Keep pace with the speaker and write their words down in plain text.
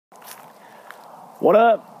What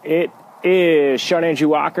up? It is Sean Andrew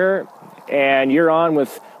Walker, and you're on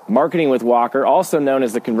with Marketing with Walker, also known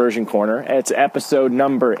as the Conversion Corner. It's episode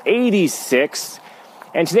number 86,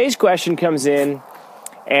 and today's question comes in,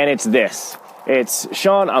 and it's this. It's,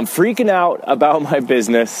 Sean, I'm freaking out about my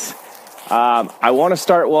business. I want to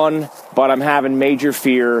start one, but I'm having major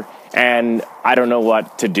fear, and I don't know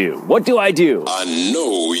what to do. What do I do? I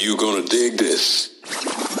know you're going to dig this.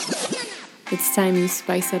 It's time you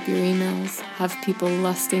spice up your emails, have people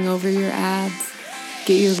lusting over your ads,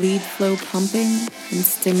 get your lead flow pumping, and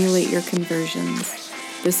stimulate your conversions.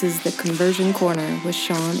 This is the Conversion Corner with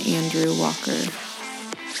Sean Andrew Walker.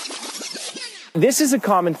 This is a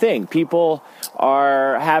common thing. People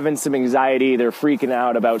are having some anxiety. They're freaking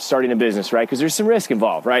out about starting a business, right? Because there's some risk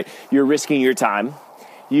involved, right? You're risking your time.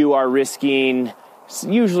 You are risking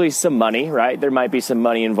usually some money, right? There might be some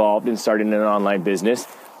money involved in starting an online business.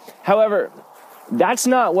 However, that's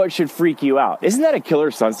not what should freak you out. Isn't that a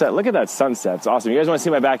killer sunset? Look at that sunset. It's awesome. You guys want to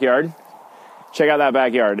see my backyard? Check out that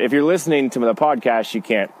backyard. If you're listening to the podcast, you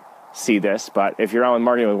can't see this, but if you're on with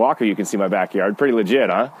Marketing with Walker, you can see my backyard. Pretty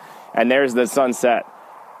legit, huh? And there's the sunset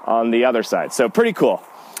on the other side. So pretty cool.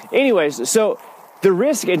 Anyways, so the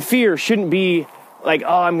risk and fear shouldn't be like,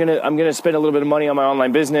 oh, I'm gonna spend a little bit of money on my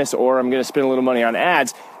online business, or I'm gonna spend a little money on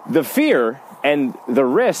ads. The fear and the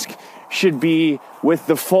risk should be with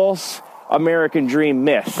the false American dream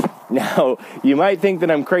myth. Now, you might think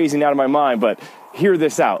that I'm crazy and out of my mind, but hear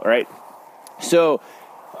this out, right? So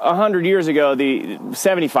 100 years ago,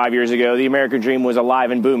 75 years ago, the American dream was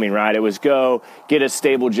alive and booming, right? It was go get a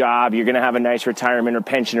stable job. You're going to have a nice retirement or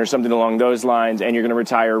pension or something along those lines, and you're going to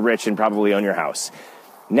retire rich and probably own your house.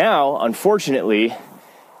 Now, unfortunately,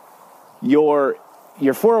 your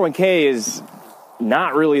 401k is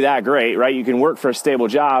not really that great, right? You can work for a stable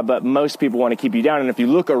job, but most people want to keep you down. And if you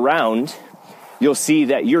look around, you'll see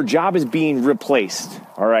that your job is being replaced,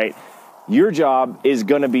 all right? Your job is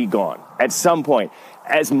going to be gone at some point.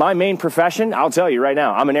 As my main profession, I'll tell you right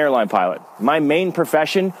now, I'm an airline pilot. My main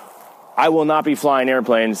profession, I will not be flying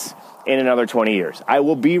airplanes in another 20 years. I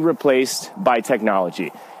will be replaced by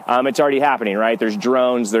technology. It's already happening, right? There's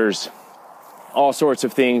drones, there's all sorts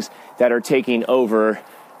of things that are taking over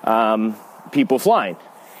people flying.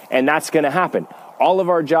 And that's going to happen. All of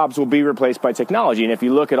our jobs will be replaced by technology. And if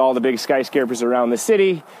you look at all the big skyscrapers around the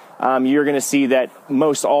city, you're going to see that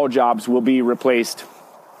most all jobs will be replaced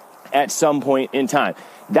at some point in time.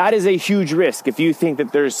 That is a huge risk if you think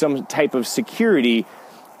that there's some type of security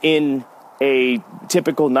in a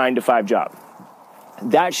typical 9-to-5 job.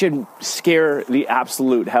 That should scare the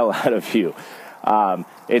absolute hell out of you.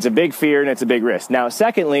 It's a big fear and it's a big risk. Now,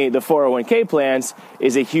 secondly, the 401k plans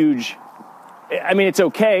is a huge, it's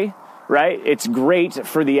okay, right? It's great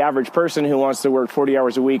for the average person who wants to work 40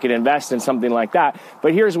 hours a week and invest in something like that.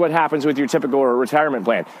 But here's what happens with your typical retirement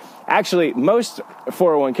plan. Actually, most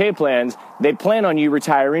 401k plans, they plan on you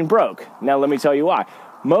retiring broke. Now, let me tell you why.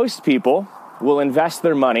 Most people will invest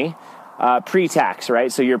their money pre-tax,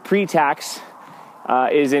 right? So your pre-tax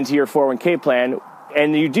is into your 401k plan.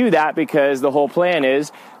 And you do that because the whole plan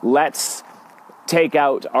is, let's take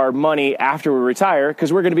out our money after we retire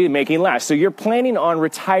because we're going to be making less. So you're planning on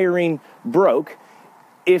retiring broke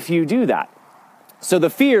if you do that. So the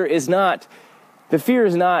fear is not,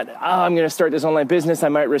 I'm going to start this online business. I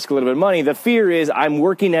might risk a little bit of money. The fear is I'm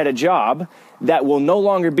working at a job that will no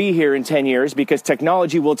longer be here in 10 years because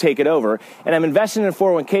technology will take it over. And I'm investing in a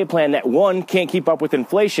 401k plan that, one, can't keep up with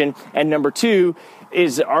inflation, and number two,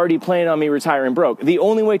 is already planning on me retiring broke. The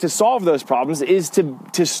only way to solve those problems is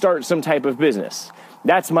to start some type of business.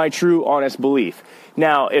 That's my true, honest belief.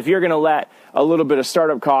 Now, if you're going to let a little bit of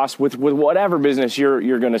startup costs with whatever business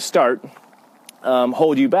you're going to start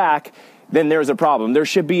hold you back, then there's a problem. There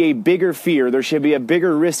should be a bigger fear. There should be a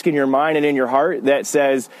bigger risk in your mind and in your heart that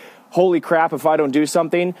says, holy crap, if I don't do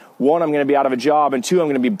something, one, I'm going to be out of a job, and two, I'm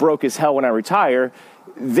going to be broke as hell when I retire.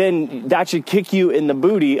 Then that should kick you in the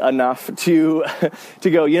booty enough to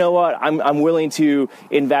go, you know what, I'm willing to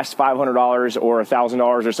invest $500 or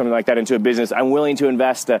 $1,000 or something like that into a business. I'm willing to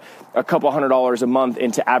invest a couple $100 a month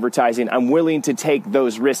into advertising. I'm willing to take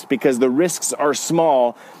those risks because the risks are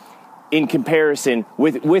small in comparison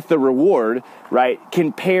with the reward, right?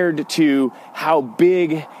 Compared to how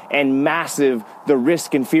big and massive the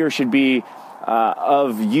risk and fear should be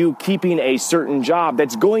of you keeping a certain job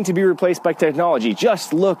that's going to be replaced by technology.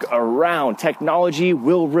 Just look around. Technology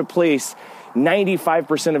will replace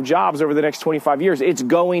 95% of jobs over the next 25 years. It's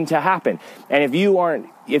going to happen. And if you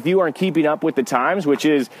aren't keeping up with the times, which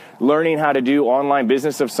is learning how to do online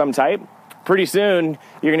business of some type, pretty soon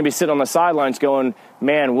you're going to be sitting on the sidelines going,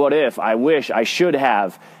 man, what if? I wish, I should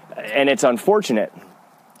have. And it's unfortunate.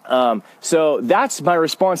 So that's my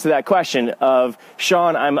response to that question of,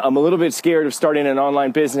 Sean, I'm a little bit scared of starting an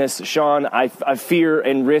online business. Sean, I fear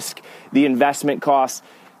and risk the investment costs.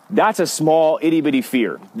 That's a small itty bitty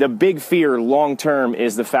fear. The big fear long term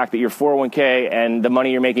is the fact that your 401k and the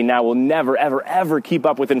money you're making now will never, ever, ever keep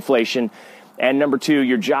up with inflation. And number two,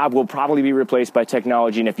 your job will probably be replaced by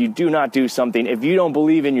technology. And if you do not do something, if you don't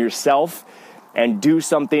believe in yourself and do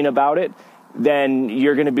something about it, then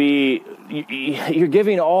you're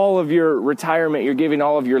giving all of your retirement, you're giving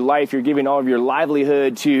all of your life, you're giving all of your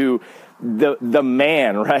livelihood to the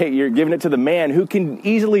man, right? You're giving it to the man who can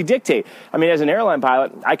easily dictate. I mean, as an airline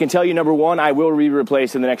pilot, I can tell you, number one, I will be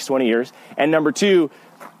replaced in the next 20 years. And number two,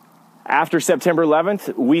 after September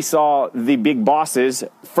 11th, we saw the big bosses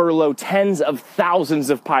furlough tens of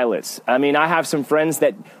thousands of pilots. I mean, I have some friends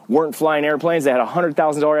that weren't flying airplanes. They had a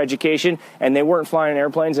 $100,000 education, and they weren't flying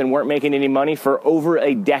airplanes and weren't making any money for over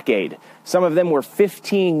a decade. Some of them were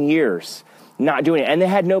 15 years not doing it, and they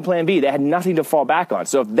had no plan B. They had nothing to fall back on.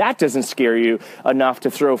 So if that doesn't scare you enough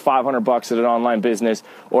to throw $500 at an online business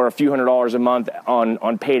or a few $100s a month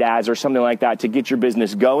on paid ads or something like that to get your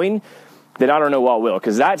business going, then I don't know what will,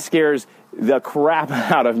 because that scares the crap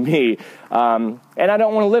out of me. And I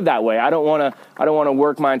don't want to live that way. I don't want to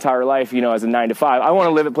work my entire life, as a 9 to 5. I want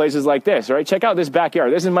to live at places like this, right? Check out this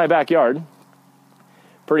backyard. This is my backyard.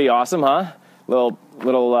 Pretty awesome, huh?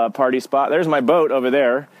 Little party spot. There's my boat over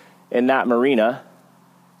there in that marina,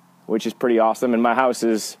 which is pretty awesome. And my house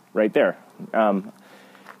is right there.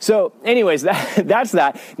 So anyways, that's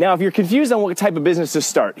that. Now, if you're confused on what type of business to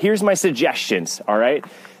start, here's my suggestions, all right?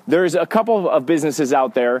 There's a couple of businesses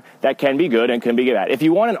out there that can be good and can be bad. If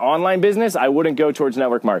you want an online business, I wouldn't go towards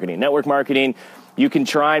network marketing. Network marketing, you can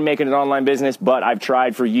try and make it an online business, but I've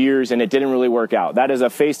tried for years and it didn't really work out. That is a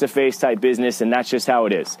face-to-face type business, and that's just how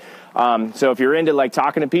it is. So if you're into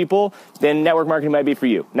talking to people, then network marketing might be for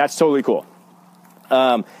you. And that's totally cool.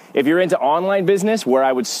 If you're into online business, where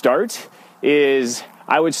I would start is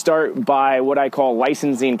I would start by what I call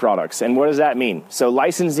licensing products. And what does that mean? So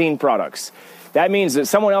licensing products. That means that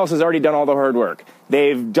someone else has already done all the hard work.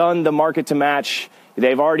 They've done the market to match.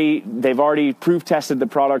 They've already proof tested the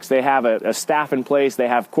products. They have a staff in place. They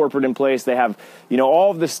have corporate in place. They have,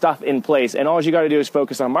 all of the stuff in place. And all you got to do is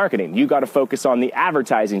focus on marketing. You got to focus on the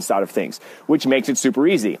advertising side of things, which makes it super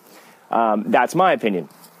easy. That's my opinion.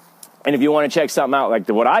 And if you want to check something out like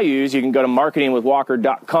what I use, you can go to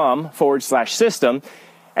marketingwithwalker.com/system.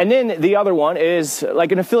 And then the other one is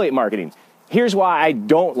like an affiliate marketing. Here's why I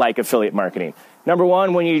don't like affiliate marketing. Number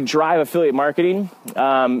one, when you drive affiliate marketing,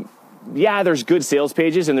 there's good sales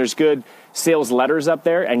pages and there's good sales letters up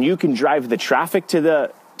there, and you can drive the traffic to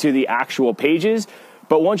the actual pages.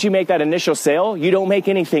 But once you make that initial sale, you don't make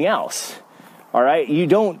anything else. All right, you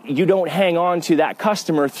don't hang on to that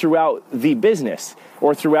customer throughout the business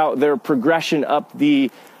or throughout their progression up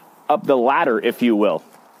the ladder, if you will.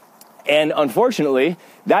 And unfortunately,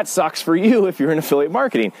 that sucks for you if you're in affiliate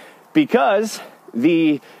marketing, because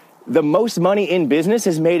the most money in business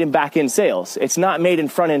is made in back-end sales. It's not made in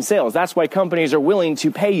front-end sales. That's why companies are willing to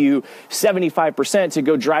pay you 75% to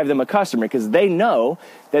go drive them a customer, because they know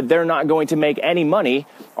that they're not going to make any money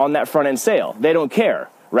on that front-end sale. They don't care,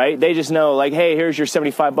 right? They just know, hey, here's your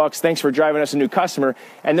 $75. Thanks for driving us a new customer.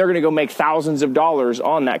 And they're going to go make thousands of dollars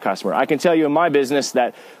on that customer. I can tell you in my business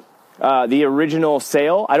that the original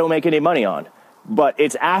sale, I don't make any money on. But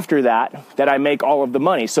it's after that I make all of the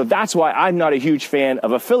money. So that's why I'm not a huge fan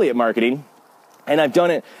of affiliate marketing. And I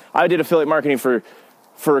did affiliate marketing for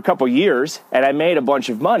a couple years, and I made a bunch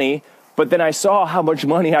of money, but then I saw how much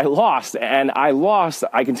money I lost. And I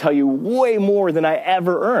can tell you, way more than I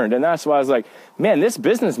ever earned. And that's why I was like, man, this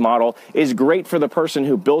business model is great for the person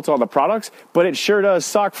who built all the products, but it sure does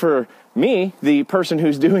suck for me, the person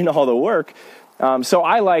who's doing all the work. So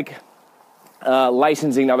I like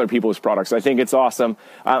licensing other people's products. I think it's awesome.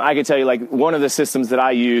 I can tell you, one of the systems that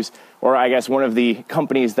I use, or I guess one of the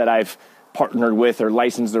companies that I've partnered with or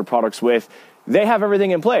licensed their products with, they have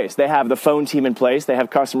everything in place. They have the phone team in place. They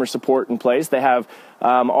have customer support in place. They have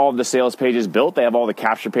all of the sales pages built. They have all the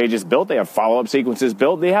capture pages built. They have follow-up sequences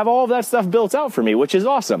built. They have all of that stuff built out for me, which is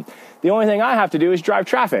awesome. The only thing I have to do is drive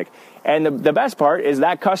traffic. And the best part is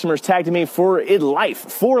that customer's tagged me for life.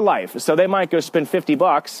 So they might go spend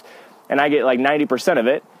 $50 and I get 90% of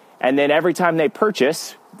it. And then every time they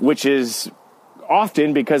purchase, which is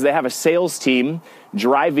often because they have a sales team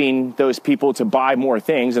driving those people to buy more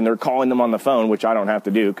things, and they're calling them on the phone, which I don't have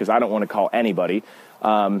to do because I don't want to call anybody.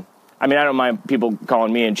 I don't mind people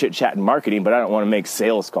calling me and chit-chatting marketing, but I don't want to make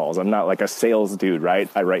sales calls. I'm not like a sales dude, right?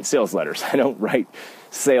 I write sales letters. I don't write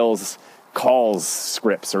sales calls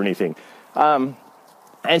scripts or anything.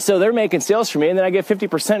 And so they're making sales for me, and then I get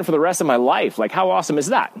 50% for the rest of my life. Like, how awesome is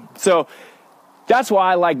that? So that's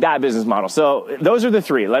why I like that business model. So those are the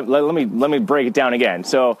three. Let me break it down again.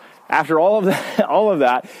 So after all of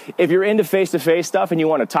that, if you're into face-to-face stuff and you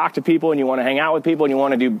want to talk to people and you want to hang out with people and you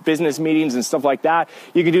want to do business meetings and stuff like that,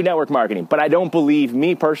 you can do network marketing. But I don't believe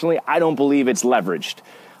it's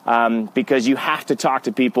leveraged, because you have to talk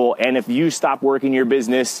to people. And if you stop working your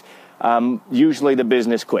business, usually the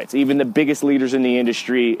business quits. Even the biggest leaders in the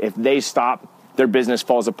industry, if they stop, their business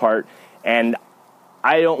falls apart. And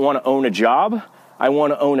I don't want to own a job. I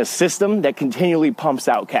want to own a system that continually pumps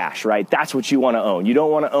out cash, right? That's what you want to own. You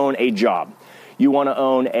don't want to own a job. You want to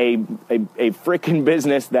own a freaking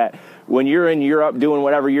business that when you're in Europe doing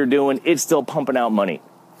whatever you're doing, it's still pumping out money.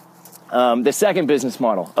 The second business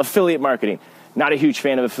model, affiliate marketing. Not a huge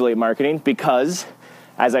fan of affiliate marketing because,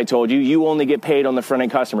 as I told you, you only get paid on the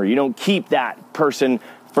front-end customer. You don't keep that person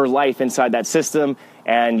for life inside that system,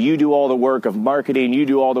 and you do all the work of marketing. You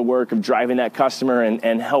do all the work of driving that customer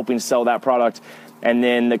and helping sell that product. And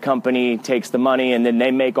then the company takes the money, and then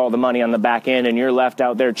they make all the money on the back end, and you're left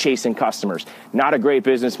out there chasing customers. Not a great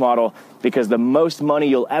business model, because the most money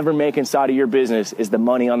you'll ever make inside of your business is the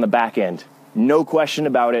money on the back end. No question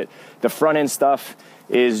about it. The front end stuff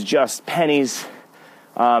is just pennies.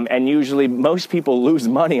 And usually most people lose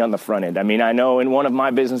money on the front end. I mean, I know in one of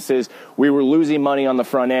my businesses, we were losing money on the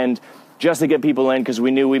front end just to get people in because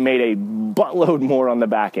we knew we made a buttload more on the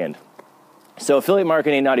back end. So affiliate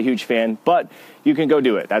marketing, not a huge fan, but you can go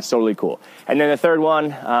do it. That's totally cool. And then the third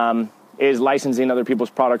one is licensing other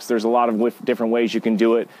people's products. There's a lot of different ways you can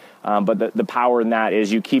do it. But the power in that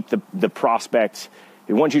is you keep the prospect.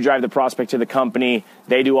 Once you drive the prospect to the company,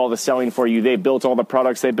 they do all the selling for you. They built all the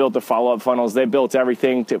products. They built the follow-up funnels. They built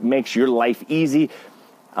everything to make your life easy.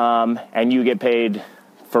 And you get paid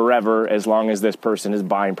forever as long as this person is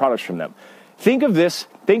buying products from them. Think of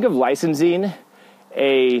licensing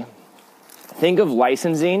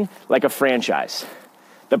like a franchise.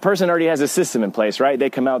 The person already has a system in place, right? They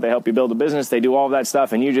come out, they help you build a business, they do all of that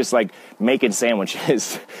stuff, and you just like making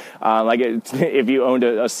sandwiches. If you owned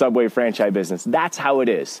a Subway franchise business, that's how it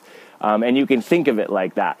is. And you can think of it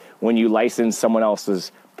like that when you license someone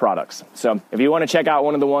else's products. So if you want to check out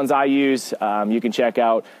one of the ones I use, you can check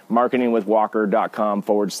out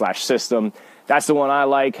marketingwithwalker.com/system. That's the one I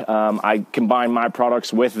like. I combine my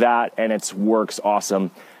products with that, and it works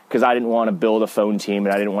awesome. Because I didn't want to build a phone team,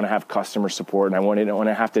 and I didn't want to have customer support, and I didn't want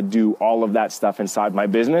to have to do all of that stuff inside my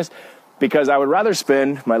business, because I would rather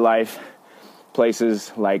spend my life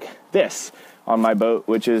places like this on my boat,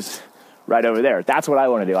 which is right over there. That's what I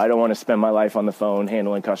want to do. I don't want to spend my life on the phone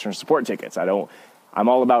handling customer support tickets. I'm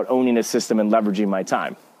all about owning a system and leveraging my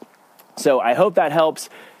time. So I hope that helps.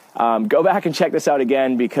 Go back and check this out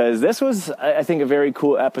again, because this was, I think, a very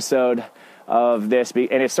cool episode of this.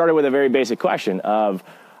 And it started with a very basic question of,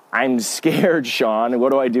 I'm scared, Sean.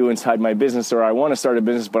 What do I do inside my business? Or I want to start a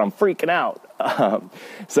business, but I'm freaking out.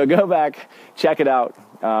 So go back, check it out,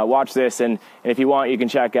 watch this. And if you want, you can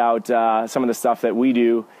check out some of the stuff that we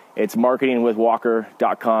do. It's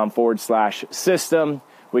marketingwithwalker.com/system.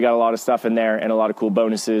 We got a lot of stuff in there and a lot of cool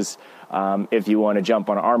bonuses if you want to jump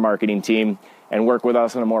on our marketing team and work with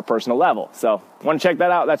us on a more personal level. So want to check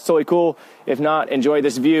that out? That's totally cool. If not, enjoy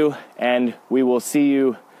this view, and we will see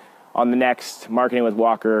you on the next Marketing with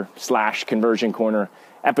Walker /Conversion Corner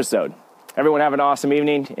episode. Everyone have an awesome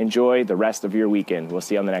evening. Enjoy the rest of your weekend. We'll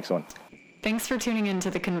see you on the next one. Thanks for tuning in to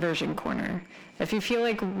the Conversion Corner. If you feel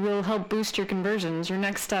like we'll help boost your conversions, your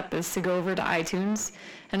next step is to go over to iTunes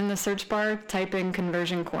and in the search bar, type in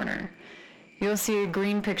Conversion Corner. You'll see a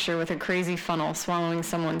green picture with a crazy funnel swallowing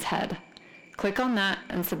someone's head. Click on that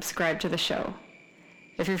and subscribe to the show.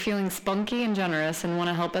 If you're feeling spunky and generous and want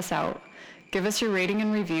to help us out, give us your rating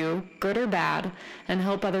and review, good or bad, and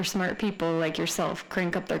help other smart people like yourself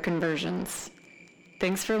crank up their conversions.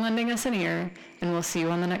 Thanks for lending us an ear, and we'll see you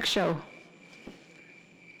on the next show.